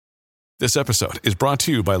This episode is brought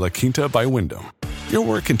to you by La Quinta by Wyndham. Your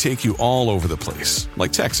work can take you all over the place,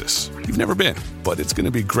 like Texas. You've never been, but it's going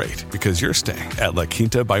to be great because you're staying at La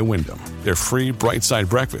Quinta by Wyndham. Their free Bright Side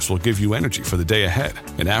breakfast will give you energy for the day ahead.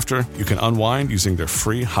 And after, you can unwind using their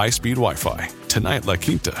free high-speed Wi-Fi. Tonight, La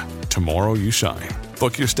Quinta. Tomorrow, you shine.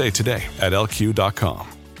 Book your stay today at LQ.com.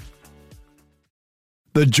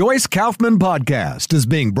 The Joyce Kaufman Podcast is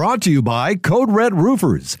being brought to you by Code Red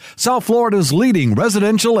Roofers, South Florida's leading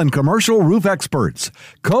residential and commercial roof experts.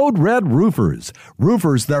 Code Red Roofers,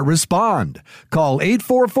 roofers that respond. Call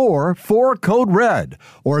 844-4CODE-RED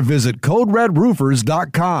or visit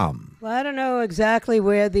CodeRedRoofers.com. Well, I don't know exactly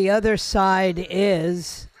where the other side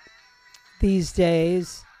is these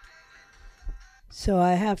days. So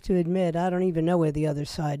I have to admit, I don't even know where the other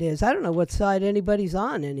side is. I don't know what side anybody's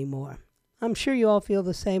on anymore. I'm sure you all feel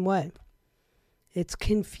the same way. It's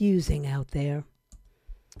confusing out there.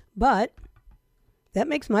 But that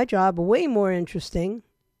makes my job way more interesting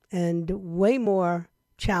and way more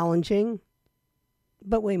challenging,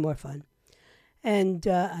 but way more fun. And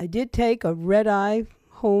I did take a red-eye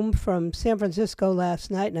home from San Francisco last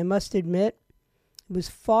night, and I must admit, it was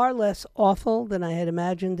far less awful than I had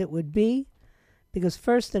imagined it would be, because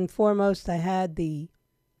first and foremost, I had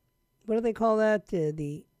what do they call that?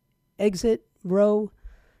 The exit row,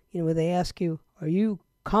 where they ask you, are you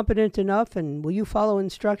competent enough and will you follow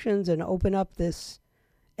instructions and open up this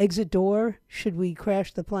exit door should we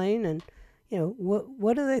crash the plane? And,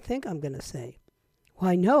 what do they think I'm going to say?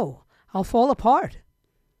 Why, no, I'll fall apart.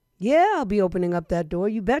 Yeah, I'll be opening up that door,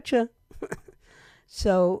 you betcha.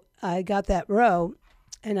 So I got that row,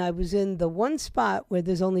 and I was in the one spot where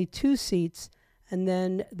there's only 2 seats, and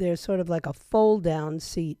then there's sort of like a fold-down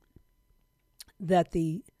seat that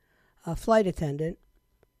the flight attendant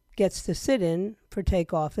gets to sit in for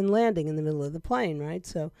takeoff and landing in the middle of the plane, right?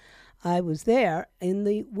 So I was there in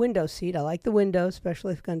the window seat. I like the window,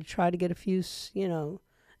 especially if I'm going to try to get a few, Z's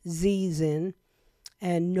in.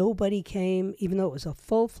 And nobody came, even though it was a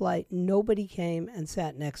full flight, nobody came and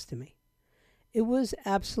sat next to me. It was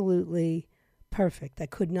absolutely perfect. I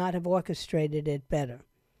could not have orchestrated it better.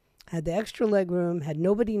 Had the extra leg room, had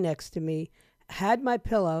nobody next to me, had my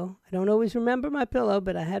pillow. I don't always remember my pillow,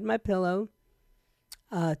 but I had my pillow.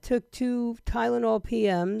 Took 2 Tylenol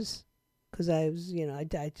PMs because I was,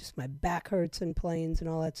 my back hurts in planes and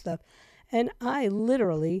all that stuff. And I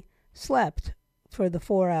literally slept for the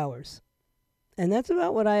 4 hours. And that's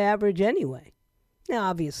about what I average anyway. Now,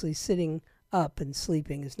 obviously, sitting up and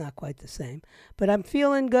sleeping is not quite the same. But I'm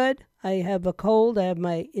feeling good. I have a cold. I have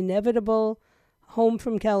my inevitable home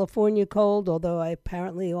from California cold, although I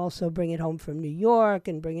apparently also bring it home from New York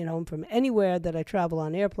and bring it home from anywhere that I travel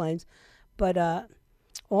on airplanes. But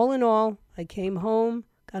all in all, I came home,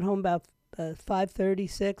 got home about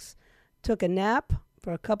 5:36, took a nap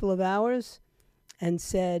for a couple of hours, and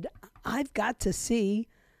said, I've got to see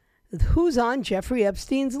who's on Jeffrey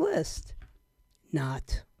Epstein's list.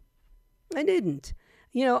 Not. I didn't.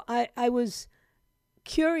 I was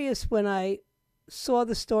curious when I saw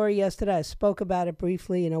the story yesterday. I spoke about it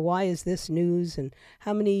briefly. Why is this news, and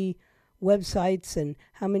how many websites and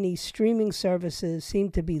how many streaming services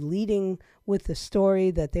seem to be leading with the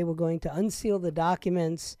story that they were going to unseal the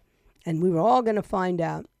documents and we were all going to find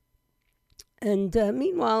out. And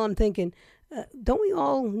meanwhile, I'm thinking, don't we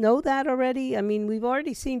all know that already? I mean, we've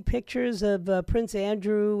already seen pictures of Prince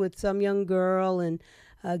Andrew with some young girl and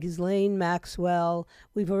Ghislaine Maxwell.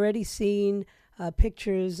 We've already seen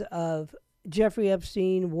pictures of Jeffrey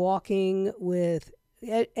Epstein walking with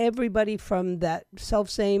everybody from that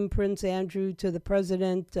self-same Prince Andrew to the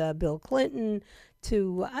president, Bill Clinton,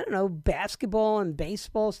 to, basketball and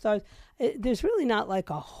baseball stars. There's really not like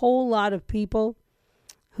a whole lot of people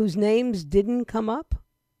whose names didn't come up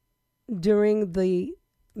during the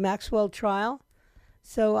Maxwell trial.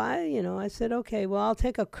 So I said, okay, well, I'll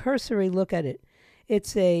take a cursory look at it.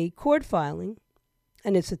 It's a court filing,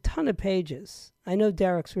 and it's a ton of pages. I know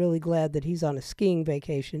Derek's really glad that he's on a skiing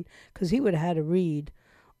vacation because he would have had to read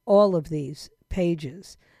all of these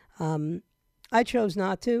pages. I chose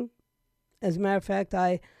not to. As a matter of fact,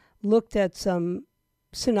 I looked at some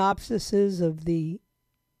synopsises of the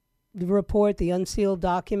report, the unsealed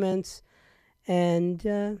documents,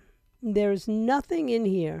 and there's nothing in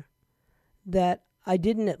here that I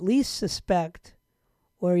didn't at least suspect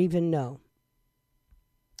or even know.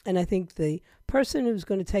 And I think the person who's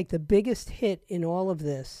going to take the biggest hit in all of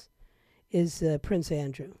this is Prince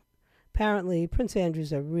Andrew. Apparently, Prince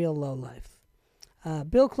Andrew's a real lowlife.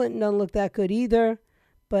 Bill Clinton doesn't look that good either,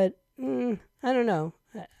 but I don't know.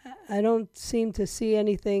 I don't seem to see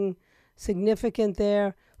anything significant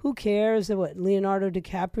there. who cares what Leonardo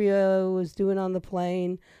DiCaprio was doing on the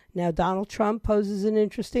plane? Now, Donald Trump poses an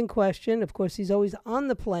interesting question. Of course, he's always on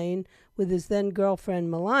the plane with his then girlfriend,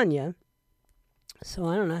 Melania. So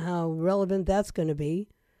I don't know how relevant that's going to be.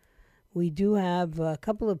 We do have a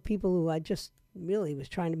couple of people who I just really was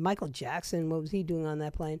trying to... Michael Jackson, what was he doing on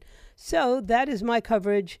that plane? So that is my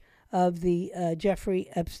coverage of the Jeffrey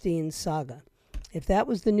Epstein saga. If that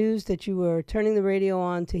was the news that you were turning the radio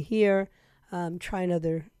on to hear, try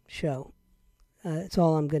another show. That's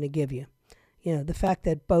all I'm going to give you. You know, the fact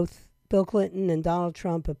that both Bill Clinton and Donald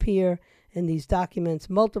Trump appear in these documents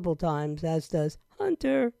multiple times, as does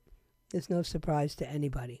Hunter, is no surprise to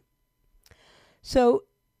anybody. So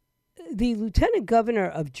the lieutenant governor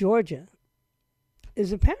of Georgia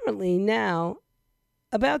is apparently now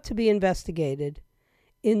about to be investigated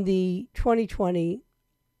in the 2020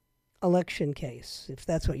 election case, if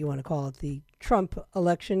that's what you want to call it, the Trump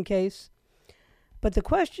election case. But the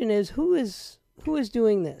question is, who is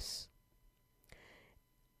doing this?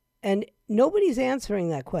 And nobody's answering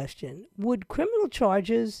that question. Would criminal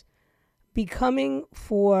charges be coming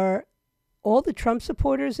for all the Trump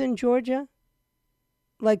supporters in Georgia?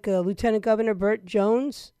 Like Lieutenant Governor Burt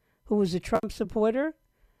Jones, who was a Trump supporter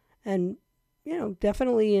and, you know,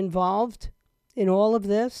 definitely involved in all of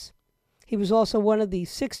this. He was also one of the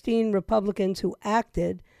 16 Republicans who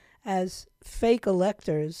acted as fake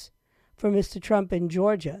electors for Mr. Trump in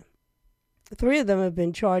Georgia. 3 of them have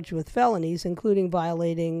been charged with felonies, including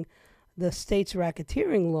violating the state's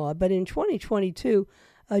racketeering law. But in 2022,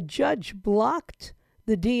 a judge blocked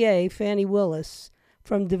the DA, Fani Willis,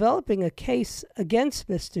 from developing a case against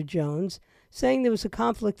Mr. Jones, saying there was a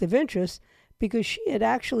conflict of interest because she had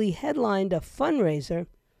actually headlined a fundraiser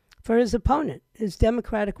for his opponent, his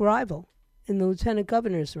Democratic rival, in the lieutenant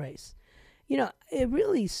governor's race. You know, it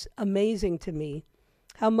really is amazing to me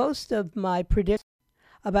how most of my predictions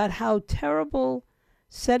about how terrible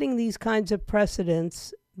setting these kinds of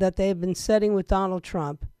precedents that they have been setting with Donald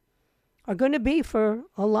Trump are going to be for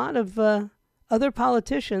a lot of other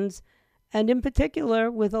politicians, and in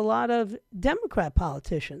particular with a lot of Democrat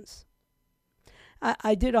politicians.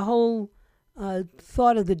 I did a whole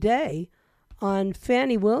thought of the day on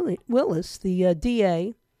Fani Willis, the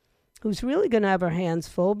DA, who's really going to have her hands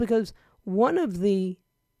full because one of the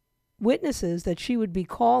witnesses that she would be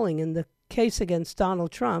calling in the case against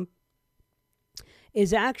Donald Trump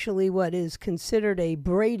is actually what is considered a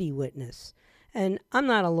Brady witness. And I'm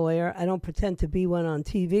not a lawyer. I don't pretend to be one on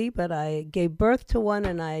TV, but I gave birth to one,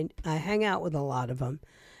 and I hang out with a lot of them.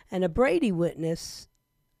 And a Brady witness,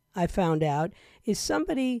 I found out, is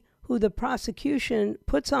somebody who the prosecution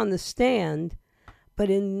puts on the stand, but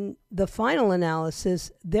in the final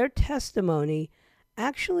analysis, their testimony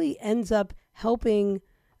actually ends up helping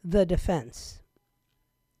the defense.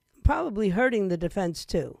 Probably hurting the defense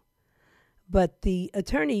too. But the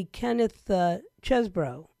attorney, Kenneth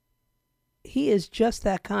Chesbrough, he is just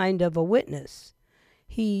that kind of a witness.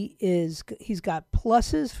 He's got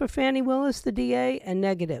pluses for Fani Willis, the DA, and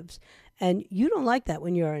negatives. And you don't like that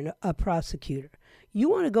when you're a prosecutor. You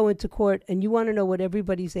want to go into court and you want to know what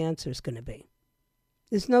everybody's answer is going to be.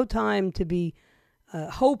 There's no time to be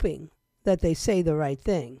hoping that they say the right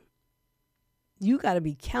thing. You got to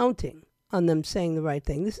be counting on them saying the right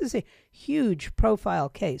thing. This is a huge profile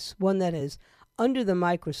case, one that is under the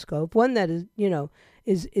microscope, one that is, you know,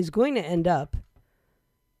 is going to end up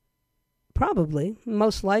probably,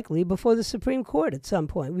 most likely, before the Supreme Court at some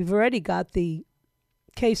point. We've already got the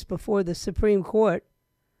case before the Supreme Court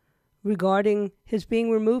regarding his being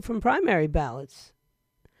removed from primary ballots.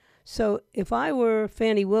 So if I were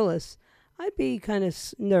Fani Willis, I'd be kind of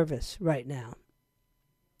nervous right now.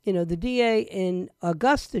 You know, the DA in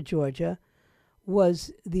Augusta, Georgia,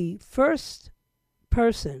 was the first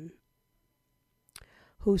person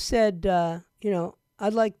who said, you know,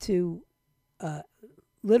 I'd like to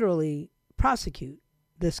literally prosecute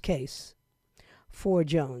this case for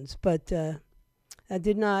Jones. But that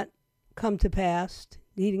did not come to pass.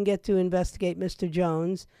 He didn't get to investigate Mr.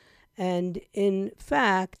 Jones. And in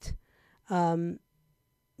fact,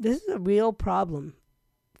 this is a real problem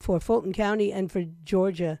for Fulton County and for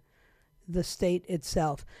Georgia, the state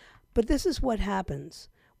itself. But this is what happens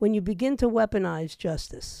when you begin to weaponize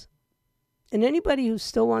justice. And anybody who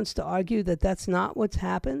still wants to argue that that's not what's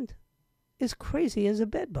happened is crazy as a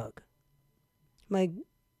bedbug. My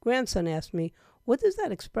grandson asked me, what does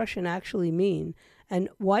that expression actually mean? And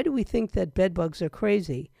why do we think that bedbugs are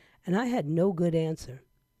crazy? And I had no good answer.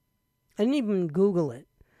 I didn't even Google it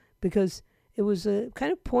because it was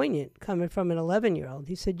kind of poignant coming from an 11-year-old.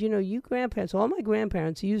 He said, you know, you grandparents, all my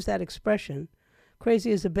grandparents use that expression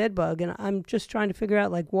crazy as a bed bug. And I'm just trying to figure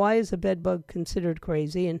out, like, why is a bed bug considered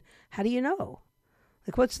crazy? And how do you know?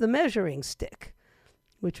 Like, what's the measuring stick?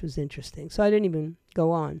 Which was interesting. So I didn't even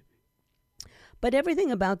go on. But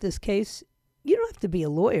everything about this case, you don't have to be a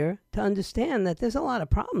lawyer to understand that there's a lot of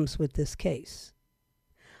problems with this case.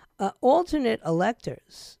 Alternate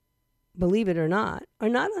electors, believe it or not, are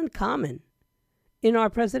not uncommon in our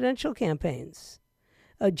presidential campaigns.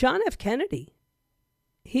 John F. Kennedy,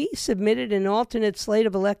 he submitted an alternate slate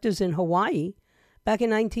of electors in Hawaii back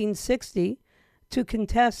in 1960 to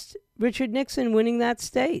contest Richard Nixon winning that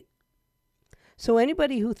state. So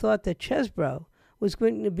anybody who thought that Chesbrough was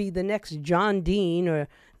going to be the next John Dean or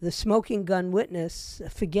the smoking gun witness,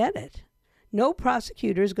 forget it. No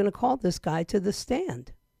prosecutor is going to call this guy to the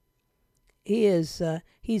stand. He's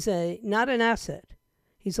not an asset.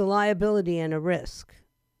 He's a liability and a risk.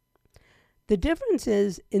 The difference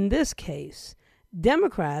is, in this case,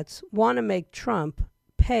 Democrats want to make Trump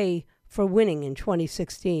pay for winning in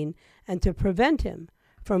 2016 and to prevent him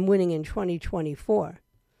from winning in 2024.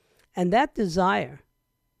 And that desire,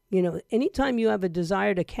 anytime you have a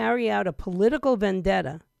desire to carry out a political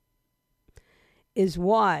vendetta, is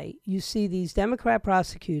why you see these Democrat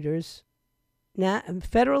prosecutors, now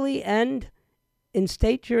federally and in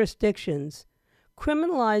state jurisdictions,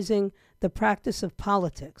 criminalizing the practice of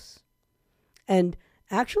politics and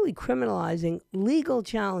actually criminalizing legal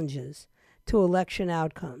challenges to election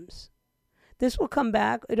outcomes. This will come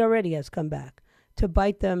back, it already has come back, to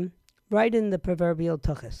bite them right in the proverbial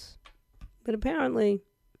tuchus. But apparently,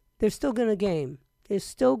 they're still going to game. They're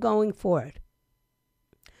still going for it.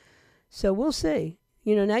 So we'll see.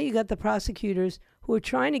 Now you got the prosecutors who are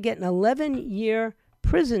trying to get an 11-year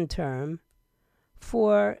prison term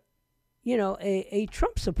for, a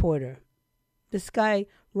Trump supporter. This guy,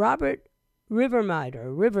 Robert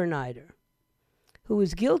Rivernider, who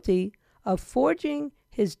was guilty of forging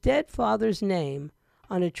his dead father's name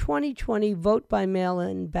on a 2020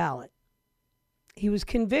 vote-by-mail-in ballot. He was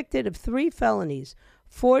convicted of 3 felonies: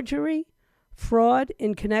 forgery, fraud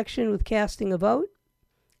in connection with casting a vote,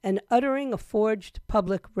 and uttering a forged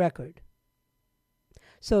public record.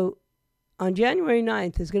 So on January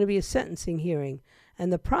 9th, there's going to be a sentencing hearing,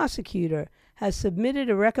 and the prosecutor has submitted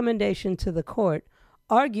a recommendation to the court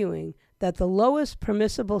arguing that the lowest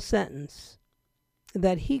permissible sentence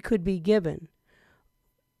that he could be given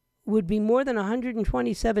would be more than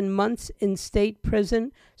 127 months in state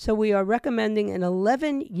prison. So we are recommending an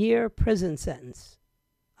 11-year prison sentence,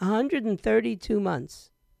 132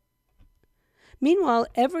 months. Meanwhile,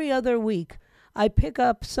 every other week, I pick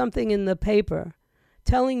up something in the paper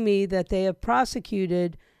telling me that they have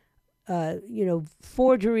prosecuted,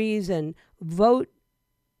 forgeries and voter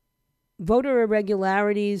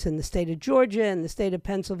irregularities in the state of Georgia and the state of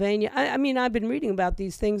Pennsylvania. I mean, I've been reading about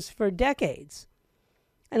these things for decades,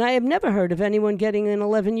 and I have never heard of anyone getting an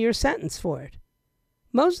 11-year sentence for it.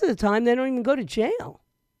 Most of the time, they don't even go to jail.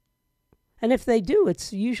 And if they do,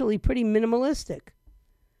 it's usually pretty minimalistic.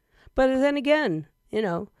 But then again,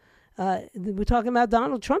 we're talking about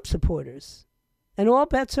Donald Trump supporters, and all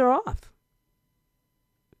bets are off.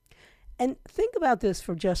 And think about this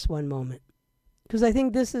for just one moment, because I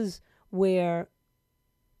think this is where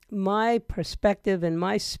my perspective and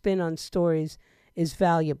my spin on stories is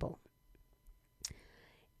valuable.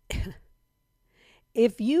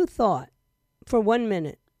 If you thought for 1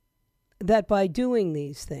 minute that by doing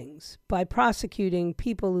these things, by prosecuting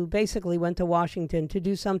people who basically went to Washington to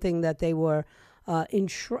do something that they were,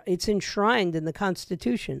 it's enshrined in the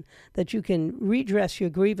Constitution that you can redress your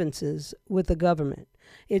grievances with the government.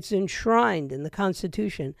 It's enshrined in the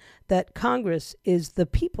Constitution that Congress is the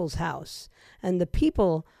people's house and the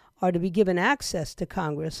people are to be given access to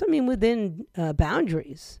Congress. I mean, within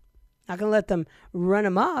boundaries. Not going to let them run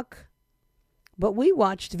amok. But we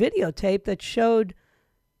watched videotape that showed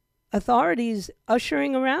authorities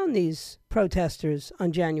ushering around these protesters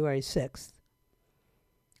on January 6th.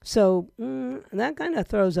 So that kind of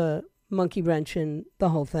throws a monkey wrench in the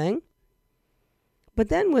whole thing. But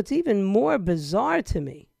then what's even more bizarre to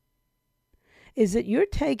me is that you're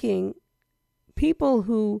taking people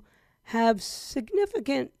who have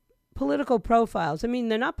significant political profiles. I mean,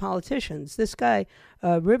 they're not politicians. This guy,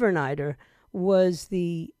 Rivernider, was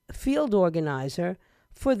the field organizer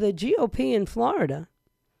for the GOP in Florida.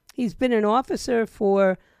 He's been an officer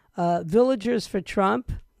for Villagers for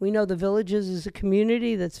Trump. We know the Villages is a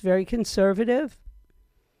community that's very conservative.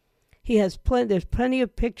 He has there's plenty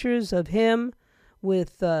of pictures of him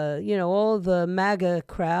with, all the MAGA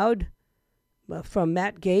crowd, from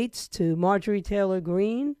Matt Gaetz to Marjorie Taylor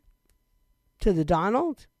Greene to the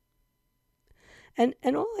Donald. And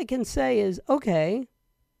all I can say is, okay,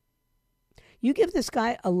 You give this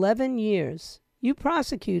guy 11 years. You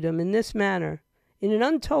prosecute him in this manner, in an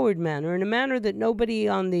untoward manner, in a manner that nobody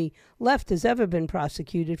on the left has ever been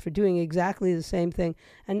prosecuted for doing exactly the same thing.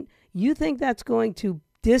 And you think that's going to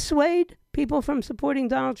dissuade people from supporting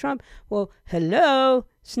Donald Trump? Well, hello,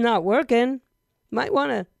 it's not working. Might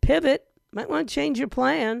want to pivot, might want to change your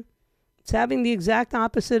plan. It's having the exact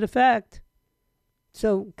opposite effect.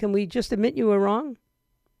 So can we just admit you were wrong?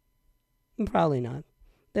 Probably not.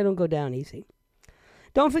 They don't go down easy.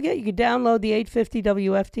 Don't forget, you can download the 850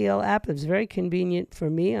 WFTL app. It's very convenient for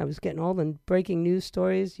me. I was getting all the breaking news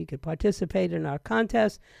stories. You could participate in our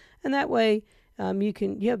contest, and that way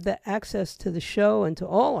you have the access to the show and to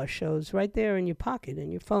all our shows right there in your pocket,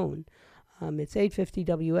 in your phone. It's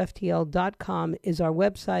 850WFTL.com is our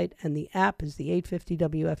website, and the app is the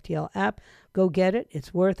 850WFTL app. Go get it.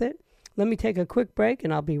 It's worth it. Let me take a quick break,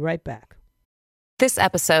 and I'll be right back. This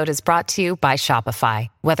episode is brought to you by Shopify.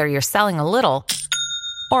 Whether you're selling a little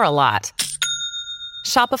or a lot,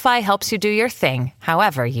 Shopify helps you do your thing,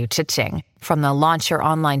 however you cha-ching. From the launch your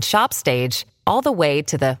online shop stage, all the way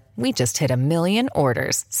to the we just hit 1 million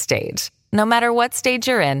orders stage. No matter what stage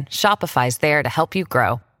you're in, Shopify's there to help you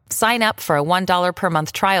grow. Sign up for a $1 per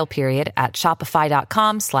month trial period at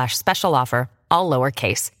shopify.com/special offer, all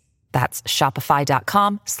lowercase. That's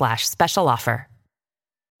shopify.com/special offer.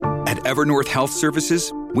 At Evernorth Health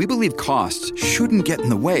Services, we believe costs shouldn't get in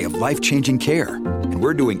the way of life-changing care, and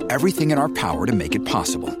we're doing everything in our power to make it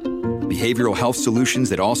possible. Behavioral health solutions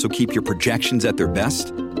that also keep your projections at their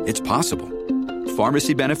best? It's possible.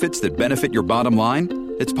 Pharmacy benefits that benefit your bottom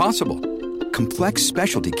line? It's possible. Complex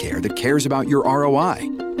specialty care that cares about your ROI?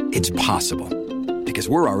 It's possible. Because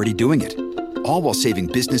we're already doing it. All while saving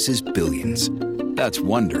businesses billions. That's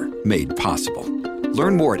Wonder made possible.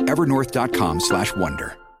 Learn more at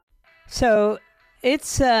evernorth.com/wonder. So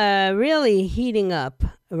it's really heating up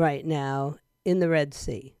right now in the Red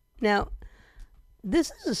Sea. Now,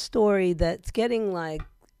 this is a story that's getting like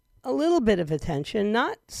a little bit of attention,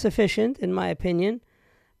 not sufficient in my opinion,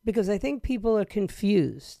 because I think people are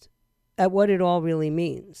confused at what it all really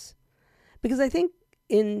means. Because I think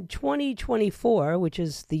in 2024, which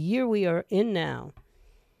is the year we are in now,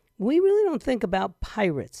 we really don't think about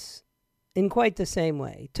pirates in quite the same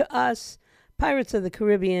way. To us, Pirates of the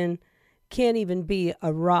Caribbean can't even be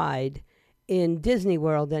a ride in Disney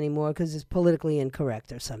World anymore because it's politically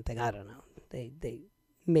incorrect or something. I don't know. They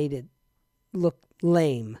made it look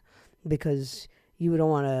lame because you don't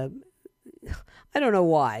want to. I don't know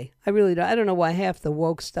why. I really don't. I don't know why half the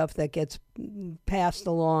woke stuff that gets passed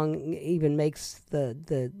along even makes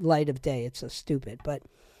the light of day. It's so stupid. But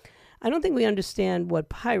I don't think we understand what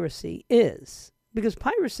piracy is, because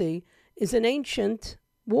piracy is an ancient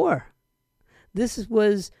war. This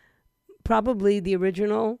was probably the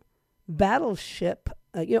original battleship,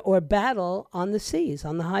 or battle on the seas,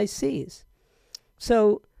 on the high seas.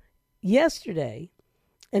 So yesterday,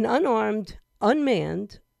 an unarmed,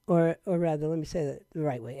 unmanned, or rather, let me say that the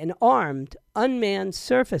right way, an armed, unmanned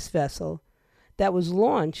surface vessel that was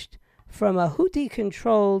launched from a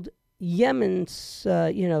Houthi-controlled Yemen,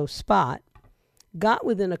 spot, got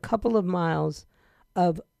within a couple of miles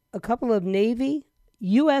of a couple of Navy,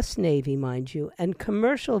 U.S. Navy, mind you, and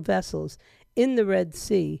commercial vessels in the Red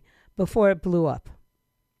Sea before it blew up.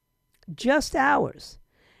 Just hours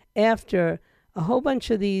after a whole bunch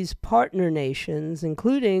of these partner nations,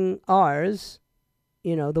 including ours,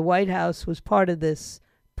 the White House was part of this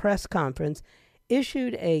press conference,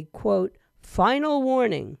 issued a, quote, final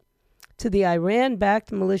warning to the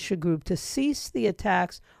Iran-backed militia group to cease the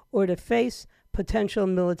attacks or to face potential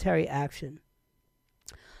military action.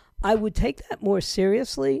 I would take that more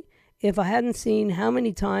seriously if I hadn't seen how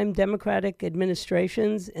many times Democratic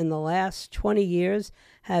administrations in the last 20 years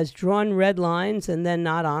has drawn red lines and then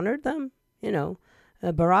not honored them.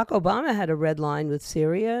 Barack Obama had a red line with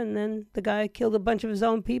Syria, and then the guy killed a bunch of his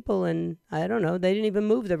own people, and I don't know, they didn't even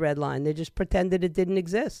move the red line. They just pretended it didn't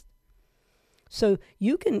exist. So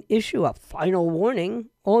you can issue a final warning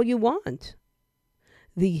all you want.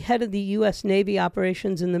 The head of the U.S. Navy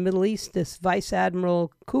operations in the Middle East, this Vice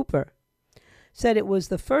Admiral Cooper, said it was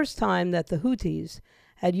the first time that the Houthis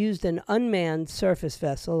had used an unmanned surface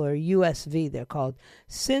vessel, or USV they're called,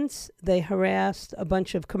 since they harassed a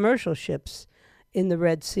bunch of commercial ships in the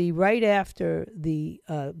Red Sea right after the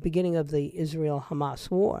beginning of the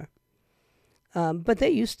Israel-Hamas war. But they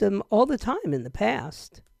used them all the time in the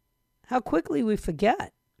past. How quickly we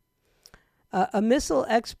forget. A missile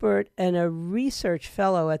expert and a research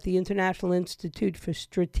fellow at the International Institute for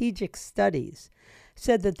Strategic Studies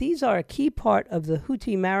said that these are a key part of the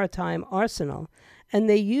Houthi maritime arsenal, and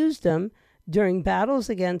they used them during battles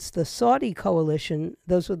against the Saudi coalition.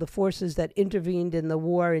 Those were the forces that intervened in the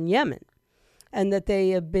war in Yemen, and that they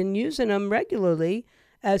have been using them regularly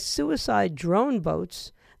as suicide drone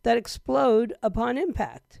boats that explode upon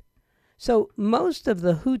impact. So most of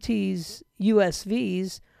the Houthis'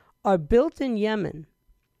 USVs are built in Yemen.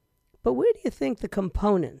 But where do you think the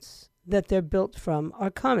components that they're built from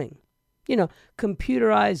are coming?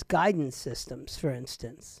 Computerized guidance systems, for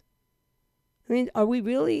instance. I mean, are we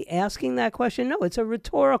really asking that question? No, it's a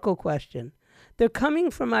rhetorical question. They're coming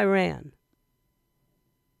from Iran,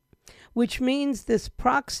 which means this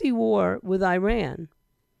proxy war with Iran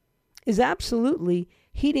is absolutely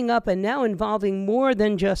heating up and now involving more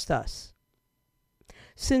than just us.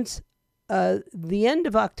 Since the end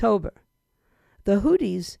of October, the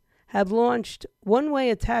Houthis have launched one-way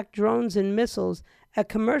attack drones and missiles at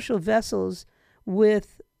commercial vessels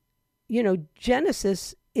with,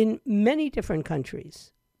 genesis in many different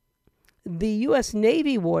countries. The U.S.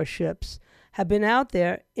 Navy warships have been out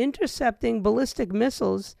there intercepting ballistic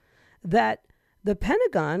missiles that the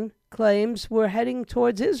Pentagon claims were heading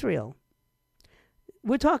towards Israel.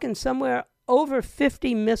 We're talking somewhere over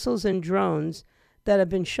 50 missiles and drones that have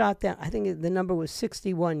been shot down. I think the number was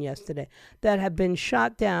 61 yesterday, that have been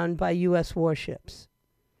shot down by U.S. warships.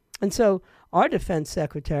 And so our defense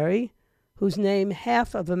secretary, whose name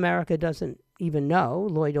half of America doesn't even know,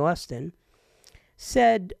 Lloyd Austin,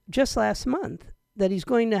 said just last month that he's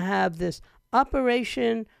going to have this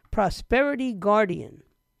Operation Prosperity Guardian,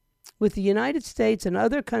 with the United States and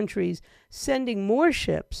other countries sending more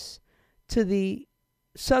ships to the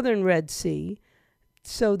southern Red Sea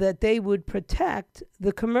so that they would protect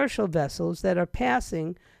the commercial vessels that are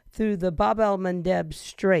passing through the Bab el-Mandeb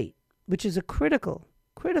Strait, which is a critical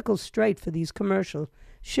strait for these commercial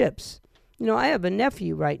ships. I have a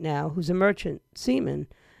nephew right now who's a merchant seaman,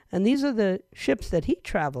 and these are the ships that he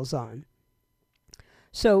travels on.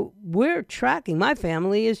 So my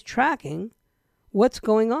family is tracking what's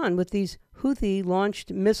going on with these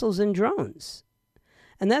Houthi-launched missiles and drones.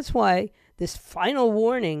 And that's why this final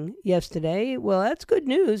warning yesterday, well, that's good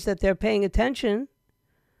news that they're paying attention.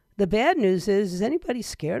 The bad news is anybody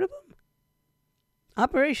scared of them?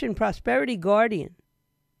 Operation Prosperity Guardian.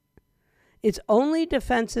 It's only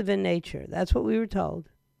defensive in nature. That's what we were told.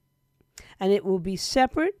 And it will be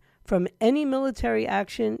separate from any military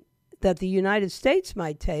action that the United States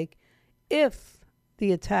might take if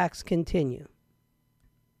the attacks continue.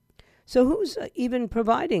 So who's even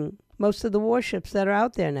providing most of the warships that are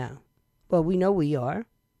out there now? Well, we know we are.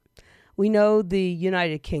 We know the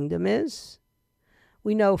United Kingdom is.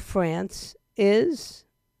 We know France is.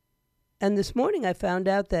 And this morning I found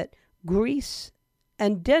out that Greece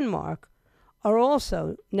and Denmark are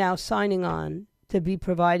also now signing on to be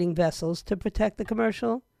providing vessels to protect the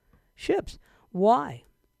commercial ships. Why?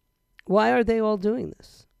 Why are they all doing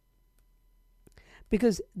this?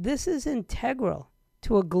 Because this is integral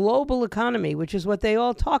to a global economy, which is what they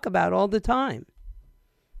all talk about all the time.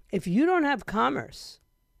 If you don't have commerce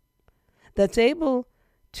that's able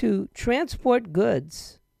to transport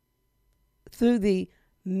goods through the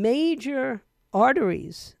major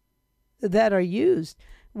arteries that are used,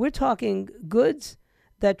 we're talking goods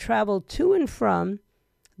that travel to and from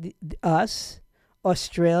us,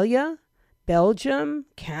 Australia, Belgium,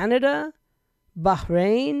 Canada,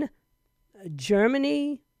 Bahrain,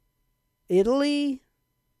 Germany, Italy,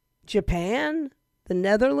 Japan, the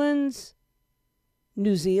Netherlands,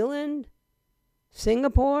 New Zealand,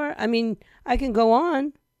 Singapore. I mean, I can go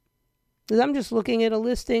on, because I'm just looking at a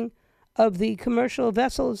listing of the commercial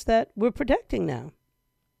vessels that we're protecting now.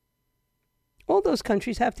 All those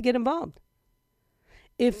countries have to get involved.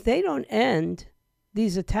 If they don't end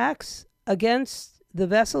these attacks against the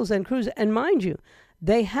vessels and crews, and mind you,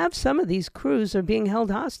 they have some of these crews are being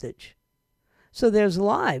held hostage. So there's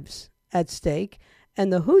lives at stake,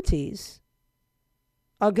 and the Houthis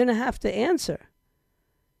are going to have to answer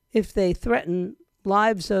if they threaten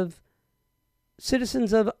lives of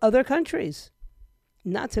citizens of other countries.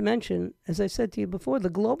 Not to mention, as I said to you before, the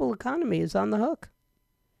global economy is on the hook.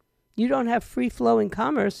 You don't have free-flowing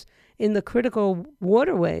commerce in the critical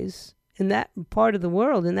waterways in that part of the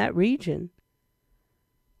world, in that region.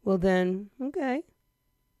 Well then, okay.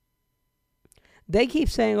 They keep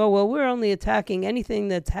saying, oh, well, we're only attacking anything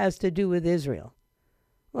that has to do with Israel.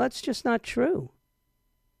 Well, that's just not true.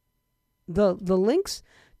 The links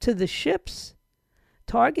to the ships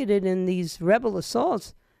targeted in these rebel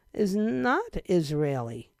assaults is not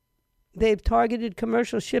Israeli. They've targeted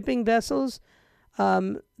commercial shipping vessels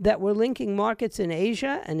that were linking markets in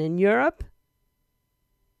Asia and in Europe.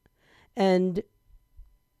 And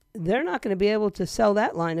they're not going to be able to sell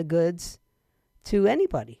that line of goods to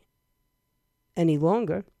anybody. any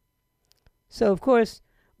longer. So, of course,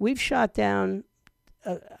 we've shot down,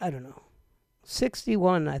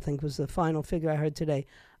 61, I think was the final figure I heard today,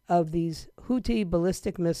 of these Houthi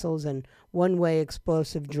ballistic missiles and one-way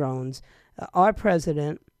explosive drones. Our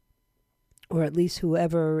president, or at least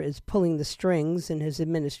whoever is pulling the strings in his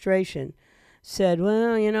administration, said,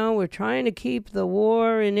 well, we're trying to keep the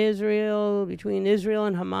war in Israel, between Israel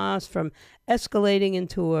and Hamas, from escalating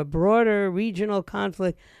into a broader regional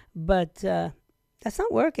conflict, but that's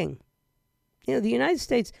not working. The United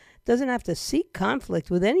States doesn't have to seek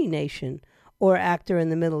conflict with any nation or actor in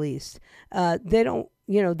the Middle East. They don't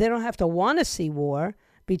have to want to see war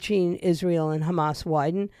between Israel and Hamas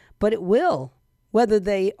widen, but it will, whether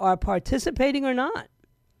they are participating or not.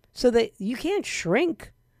 So that you can't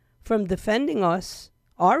shrink from defending us,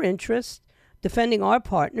 our interests, defending our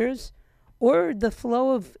partners, or the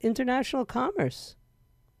flow of international commerce.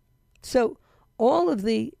 So all of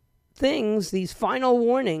the things, these final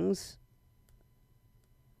warnings,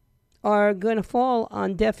 are going to fall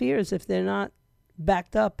on deaf ears if they're not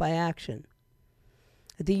backed up by action.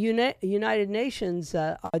 At the United Nations,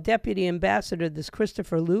 our deputy ambassador, this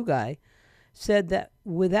Christopher Lu guy, said that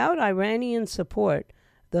without Iranian support,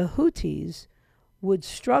 the Houthis would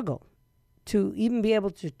struggle to even be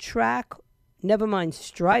able to track, never mind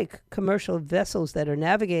strike, commercial vessels that are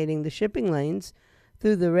navigating the shipping lanes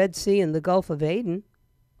through the Red Sea and the Gulf of Aden.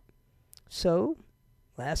 So,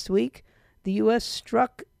 last week, the U.S.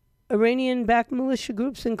 struck Iranian-backed militia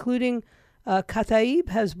groups, including Kataib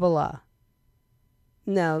Hezbollah.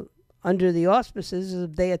 Now, under the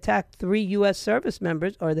auspices, they attacked 3 U.S. service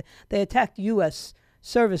members, or they attacked U.S.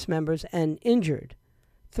 service members and injured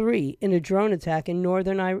 3 in a drone attack in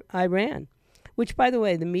northern Iran, which, by the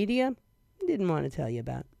way, the media didn't want to tell you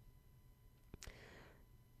about.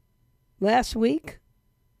 Last week,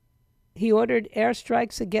 he ordered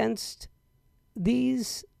airstrikes against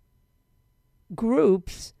these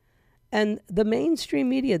groups, and the mainstream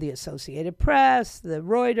media, the Associated Press, the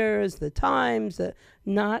Reuters, the Times,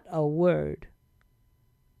 not a word.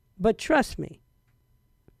 But trust me,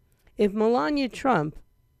 if Melania Trump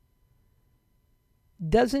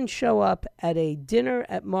doesn't show up at a dinner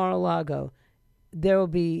at Mar-a-Lago, there will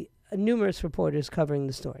be numerous reporters covering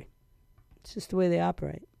the story. It's just the way they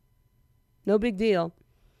operate. No big deal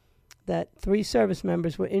that 3 service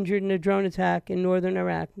members were injured in a drone attack in northern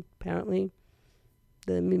Iraq. Apparently,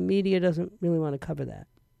 the media doesn't really want to cover that.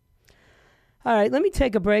 All right, let me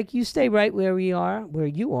take a break. You stay right where you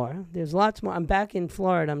are. There's lots more. I'm back in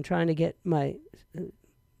Florida. I'm trying to get my,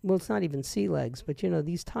 it's not even sea legs, but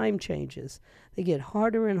these time changes, they get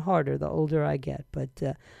harder and harder the older I get. But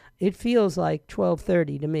it feels like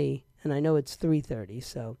 12:30 to me, and I know it's 3:30.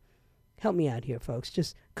 So help me out here, folks.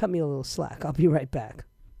 Just cut me a little slack. I'll be right back.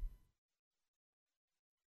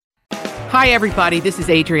 Hi, everybody. This is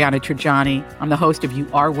Adriana Trajani. I'm the host of You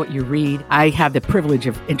Are What You Read. I have the privilege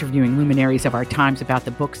of interviewing luminaries of our times about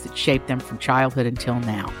the books that shaped them from childhood until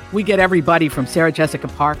now. We get everybody from Sarah Jessica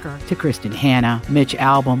Parker to Kristen Hanna, Mitch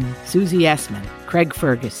Albom, Susie Essman, Craig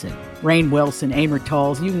Ferguson, Rainn Wilson, Amor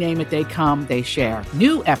Tolls, you name it, they come, they share.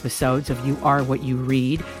 New episodes of You Are What You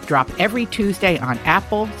Read drop every Tuesday on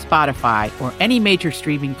Apple, Spotify, or any major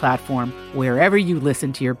streaming platform wherever you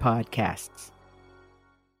listen to your podcasts.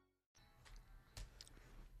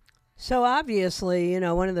 So obviously,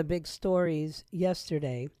 one of the big stories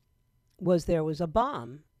yesterday was there was a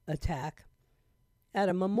bomb attack at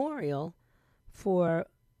a memorial for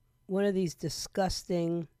one of these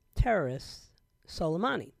disgusting terrorists,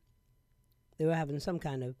 Soleimani. They were having some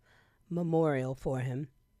kind of memorial for him.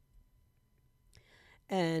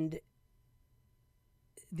 And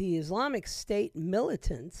the Islamic State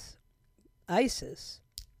militants, ISIS,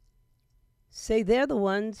 say they're the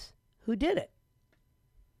ones who did it.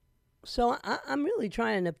 So I'm really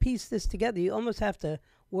trying to piece this together. You almost have to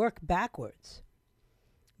work backwards,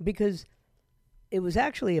 because it was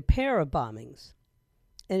actually a pair of bombings,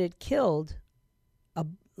 and it killed a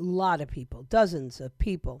lot of people, dozens of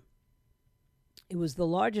people. It was the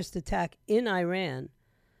largest attack in Iran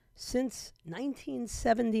since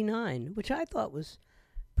 1979, which I thought was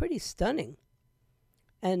pretty stunning.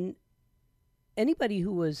 And anybody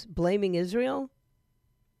who was blaming Israel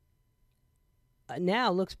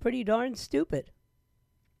now looks pretty darn stupid,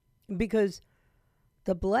 because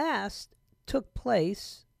the blast took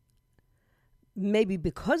place maybe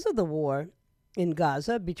because of the war in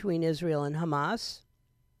Gaza between Israel and Hamas,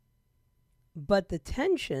 but the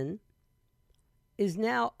tension is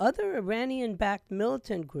now other Iranian-backed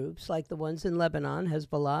militant groups like the ones in Lebanon,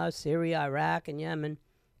 Hezbollah, Syria, Iraq, and Yemen.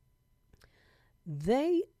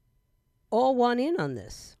 They all want in on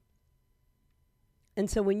this. And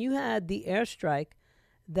so when you had the airstrike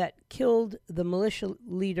that killed the militia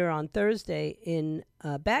leader on Thursday in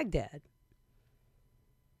Baghdad,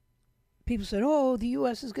 people said, oh, the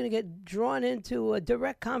U.S. is going to get drawn into a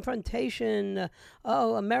direct confrontation.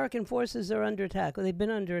 American forces are under attack. Well, they've been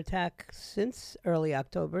under attack since early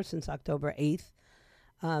October, since October 8th.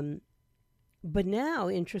 But now,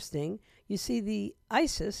 interesting, you see the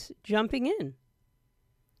ISIS jumping in.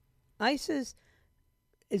 ISIS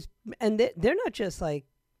is, and they're not just like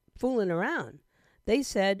fooling around. They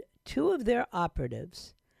said 2 of their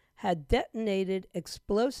operatives had detonated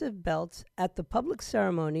explosive belts at the public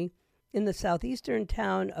ceremony in the southeastern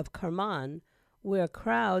town of Kerman, where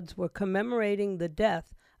crowds were commemorating the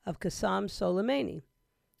death of Qasem Soleimani.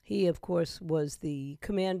 He, of course, was the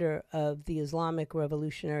commander of the Islamic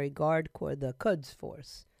Revolutionary Guard Corps, the Quds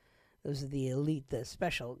Force. Those are the elite, the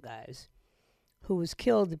special guys, who was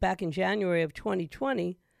killed back in January of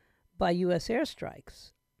 2020 by U.S.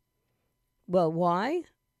 airstrikes. Well, why?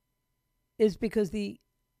 Is because the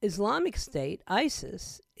Islamic State,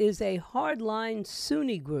 ISIS, is a hardline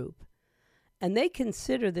Sunni group, and they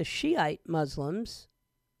consider the Shiite Muslims,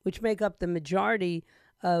 which make up the majority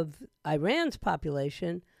of Iran's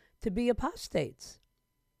population, to be apostates.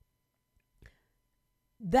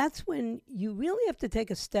 That's when you really have to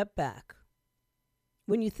take a step back.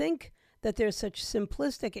 When you think that there's such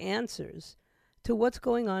simplistic answers to what's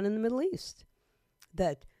going on in the Middle East,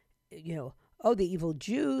 that, the evil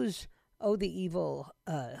Jews, the evil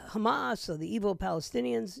Hamas, or the evil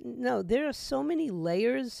Palestinians. No, there are so many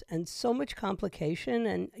layers and so much complication.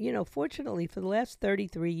 And, fortunately, for the last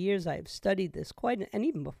 33 years, I have studied this and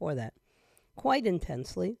even before that, quite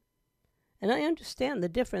intensely. And I understand the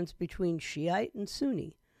difference between Shiite and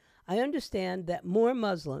Sunni. I understand that more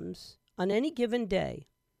Muslims on any given day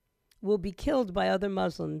will be killed by other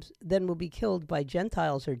Muslims than will be killed by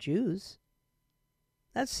Gentiles or Jews.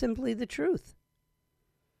 That's simply the truth.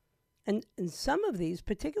 And some of these,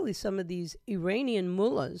 particularly some of these Iranian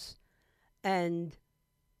mullahs and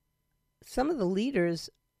some of the leaders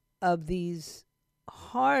of these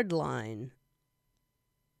hardline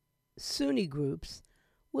Sunni groups,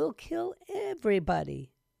 will kill everybody.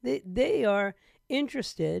 They are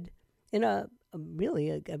interested in I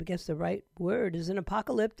guess the right word is an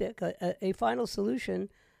apocalyptic, a final solution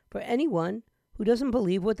for anyone who doesn't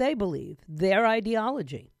believe what they believe, their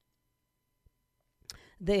ideology.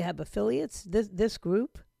 They have affiliates. This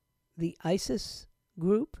group, the ISIS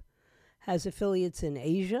group, has affiliates in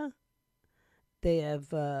Asia. They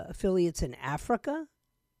have affiliates in Africa.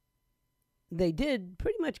 They did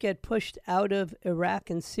pretty much get pushed out of Iraq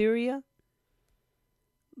and Syria,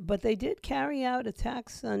 but they did carry out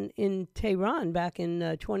attacks in Tehran back in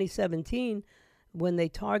 2017 when they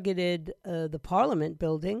targeted the parliament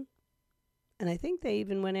building. And I think they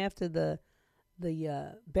even went after the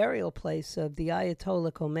burial place of the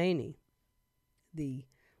Ayatollah Khomeini, the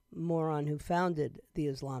moron who founded the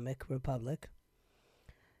Islamic Republic.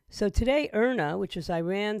 So today, IRNA, which is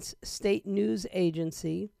Iran's state news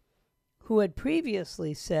agency, who had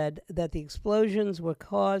previously said that the explosions were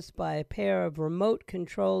caused by a pair of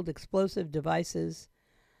remote-controlled explosive devices,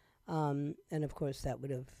 and of course that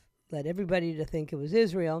would have led everybody to think it was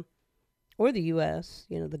Israel or the U.S.,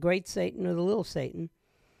 the great Satan or the little Satan.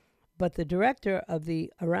 But the director of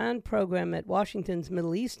the Iran program at Washington's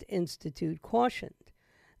Middle East Institute cautioned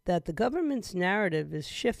that the government's narrative is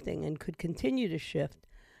shifting and could continue to shift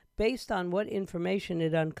based on what information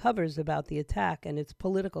it uncovers about the attack and its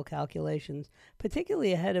political calculations,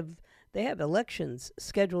 particularly they have elections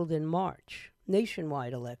scheduled in March,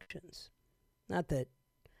 nationwide elections. Not that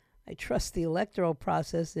I trust the electoral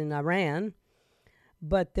process in Iran,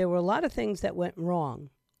 but there were a lot of things that went wrong.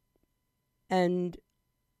 And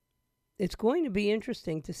it's going to be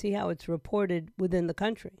interesting to see how it's reported within the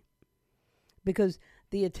country, because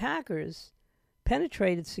the attackers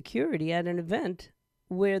penetrated security at an event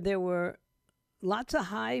where there were lots of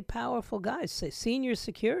high, powerful guys, say senior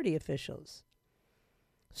security officials.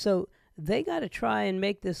 So they got to try and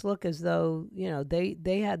make this look as though,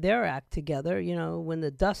 they had their act together. When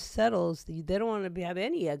the dust settles, they don't want to have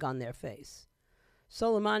any egg on their face.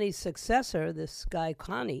 Soleimani's successor, this guy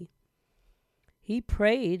Khani, he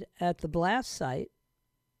prayed at the blast site,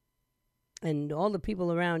 and all the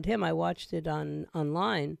people around him, I watched it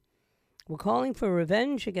online, were calling for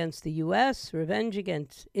revenge against the U.S., revenge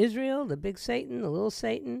against Israel, the big Satan, the little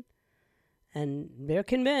Satan, and they're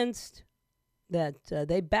convinced that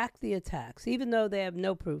they backed the attacks, even though they have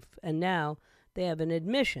no proof, and now they have an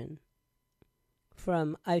admission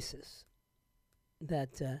from ISIS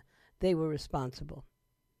that they were responsible.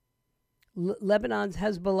 Lebanon's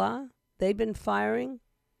Hezbollah, they've been firing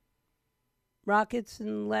rockets in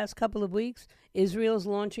the last couple of weeks. Israel's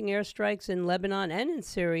launching airstrikes in Lebanon and in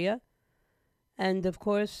Syria. And, of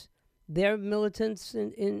course, their militants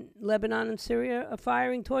in Lebanon and Syria are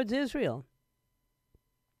firing towards Israel.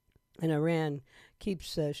 And Iran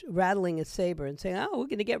keeps rattling its saber and saying, we're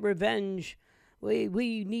going to get revenge.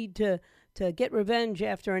 We need to get revenge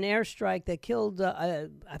after an airstrike that killed, I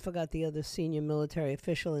forgot the other senior military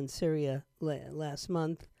official in Syria last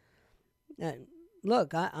month.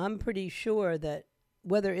 Look, I'm pretty sure that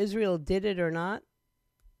whether Israel did it or not,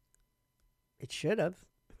 it should have.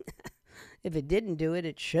 If it didn't do it,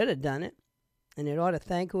 it should have done it. And it ought to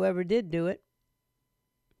thank whoever did do it.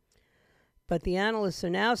 But the analysts are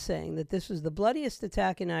now saying that this was the bloodiest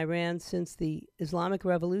attack in Iran since the Islamic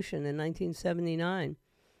Revolution in 1979.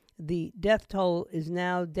 The death toll is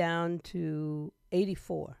now down to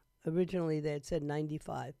 84. Originally, they had said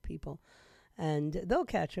 95 people. And they'll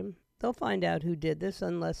catch them. They'll find out who did this,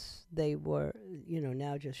 unless they were,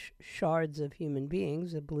 now just shards of human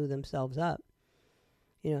beings that blew themselves up.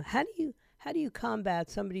 How do you combat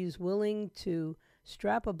somebody who's willing to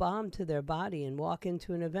strap a bomb to their body and walk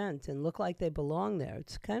into an event and look like they belong there?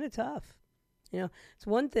 It's kind of tough. It's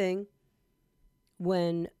one thing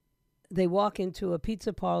when they walk into a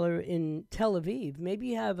pizza parlor in Tel Aviv. Maybe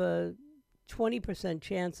you have a 20%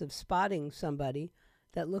 chance of spotting somebody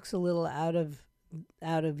that looks a little out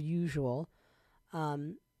of usual.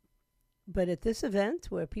 But at this event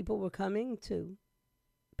where people were coming to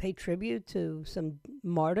pay tribute to some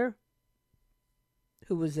martyr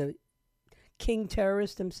who was a king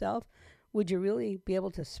terrorist himself, would you really be able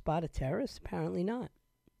to spot a terrorist? Apparently not.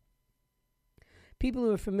 People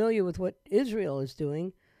who are familiar with what Israel is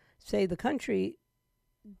doing say the country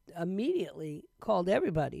immediately called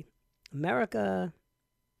everybody, America,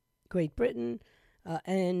 Great Britain,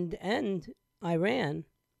 and Iran,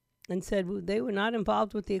 and said they were not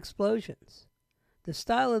involved with the explosions. The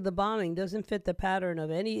style of the bombing doesn't fit the pattern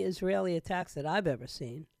of any Israeli attacks that I've ever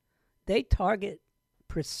seen. They target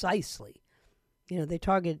precisely. They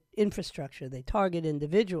target infrastructure. They target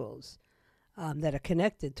individuals that are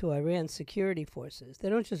connected to Iran's security forces. They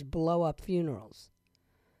don't just blow up funerals.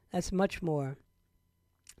 That's much more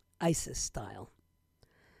ISIS style.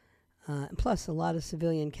 Plus, a lot of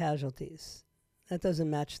civilian casualties. That doesn't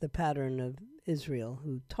match the pattern of Israel,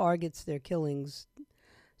 who targets their killings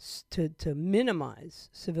to minimize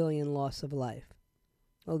civilian loss of life.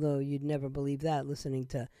 Although you'd never believe that listening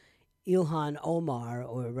to Ilhan Omar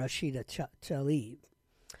or Rashida Tlaib.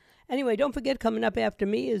 Anyway, don't forget, coming up after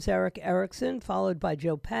me is Eric Erickson, followed by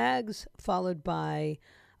Joe Pags, followed by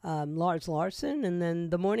Lars Larson, and then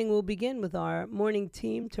the morning will begin with our morning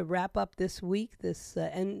team to wrap up this week, this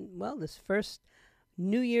first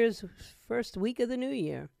New Year's first week of the new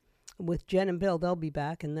year. With Jen and Bill, they'll be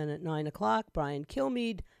back, and then at 9 o'clock, Brian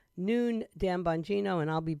Kilmeade, noon, Dan Bongino, and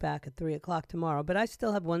I'll be back at 3 o'clock tomorrow. But I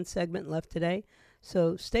still have one segment left today,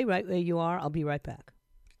 so stay right where you are. I'll be right back.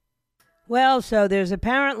 Well, so there's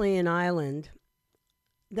apparently an island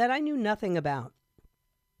that I knew nothing about.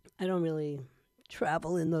 I don't really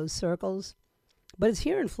travel in those circles, but it's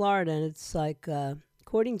here in Florida, and it's like,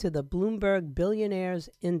 according to the Bloomberg Billionaires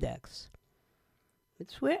Index,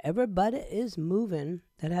 it's where everybody is moving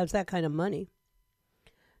that has that kind of money.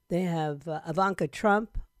 They have Ivanka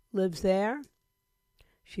Trump lives there.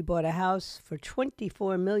 She bought a house for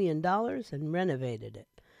 $24 million and renovated it.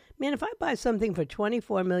 Man, if I buy something for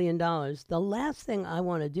 $24 million, the last thing I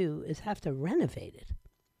want to do is have to renovate it.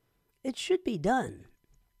 It should be done.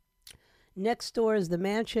 Next door is the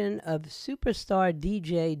mansion of superstar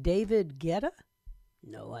DJ David Guetta.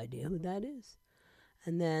 No idea who that is.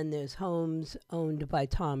 And then there's homes owned by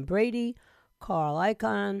Tom Brady, Carl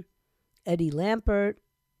Icahn, Eddie Lampert,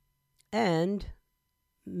 and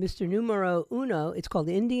Mr. Numero Uno. It's called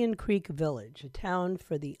Indian Creek Village, a town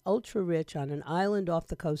for the ultra-rich on an island off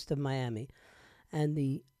the coast of Miami. And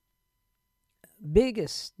the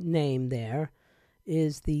biggest name there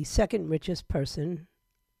is the second richest person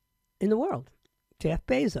in the world, Jeff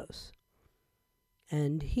Bezos.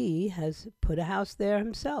 And he has put a house there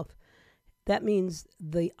himself. That means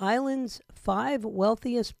the island's 5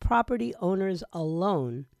 wealthiest property owners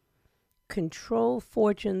alone control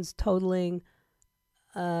fortunes totaling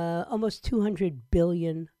almost $200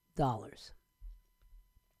 billion.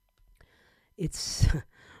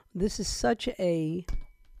 This is such a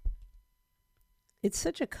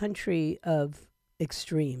country of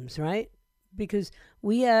extremes, right? Because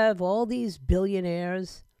we have all these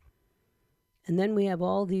billionaires, and then we have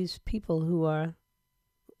all these people who are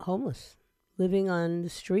homeless, living on the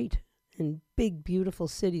street in big, beautiful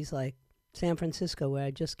cities like San Francisco, where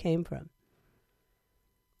I just came from.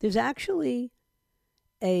 There's actually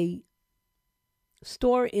a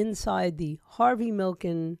store inside the Harvey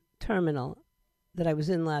Milken terminal that I was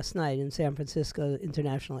in last night in San Francisco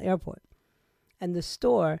International Airport. And the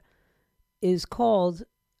store is called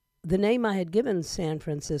the name I had given San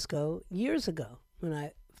Francisco years ago when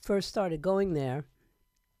I first started going there,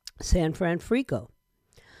 San Francisco.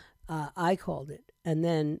 I called it. And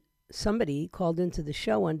then somebody called into the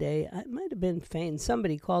show one day. It might have been Fane.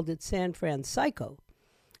 Somebody called it San Francisco.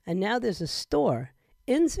 And now there's a store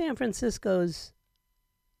in San Francisco's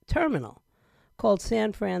terminal called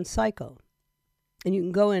San Francisco. And you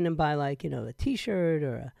can go in and buy like, a T-shirt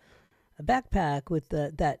or a backpack with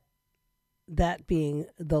that being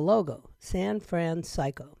the logo, San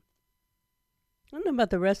Francisco. I don't know about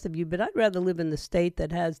the rest of you, but I'd rather live in the state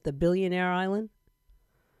that has the billionaire island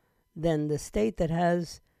than the state that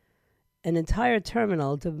has an entire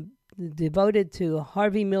terminal devoted to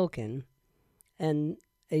Harvey Milken and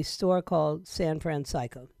a store called San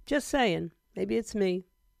Francisco. Just saying. Maybe it's me.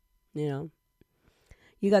 You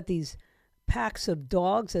got these packs of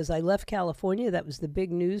dogs. As I left California, that was the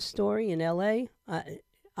big news story in L.A.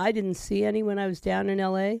 I didn't see any when I was down in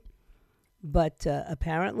L.A., but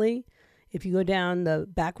apparently, if you go down the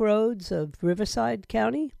back roads of Riverside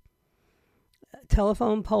County,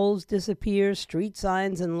 telephone poles disappear, street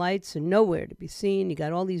signs and lights are nowhere to be seen. You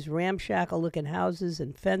got all these ramshackle-looking houses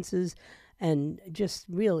and fences and just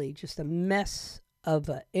a mess of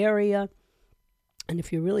an area. And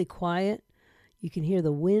if you're really quiet, you can hear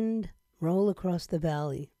the wind roll across the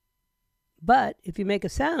valley. But if you make a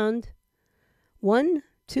sound, 1,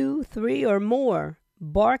 2, 3 or more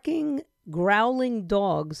barking, growling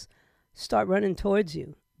dogs start running towards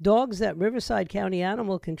you. Dogs that Riverside County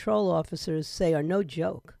animal control officers say are no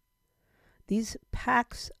joke. These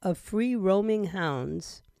packs of free roaming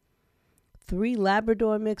hounds, 3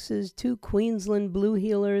 Labrador mixes, 2 Queensland Blue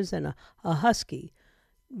Heelers, and a husky,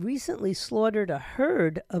 recently slaughtered a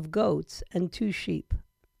herd of goats and 2 sheep.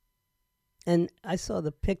 And I saw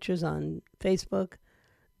the pictures on Facebook,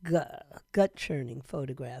 gut-churning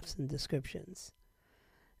photographs and descriptions.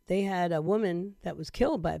 They had a woman that was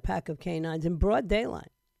killed by a pack of canines in broad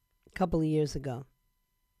daylight a couple of years ago.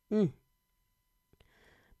 The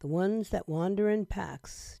ones that wander in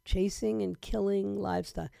packs, chasing and killing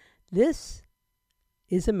livestock. This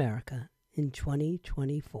is America in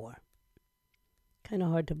 2024. Kind of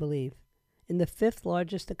hard to believe. In the 5th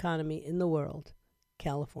largest economy in the world,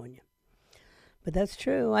 California. But that's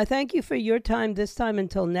true. I thank you for your time this time.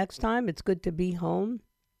 Until next time, it's good to be home.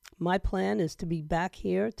 My plan is to be back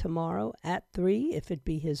here tomorrow at 3, if it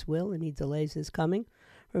be His will and He delays His coming.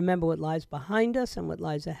 Remember, what lies behind us and what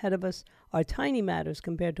lies ahead of us are tiny matters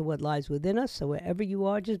compared to what lies within us. So wherever you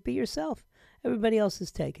are, just be yourself. Everybody else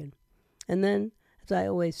is taken. And then, as I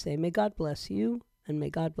always say, may God bless you and may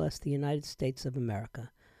God bless the United States of America.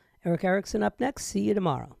 Eric Erickson up next. See you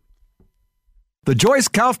tomorrow. The Joyce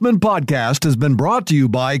Kaufman Podcast has been brought to you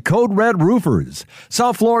by Code Red Roofers,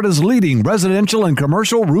 South Florida's leading residential and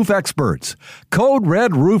commercial roof experts. Code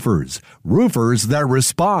Red Roofers, roofers that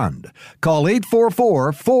respond. Call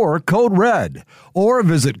 844-4-CODE-RED or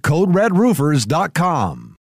visit CodeRedRoofers.com.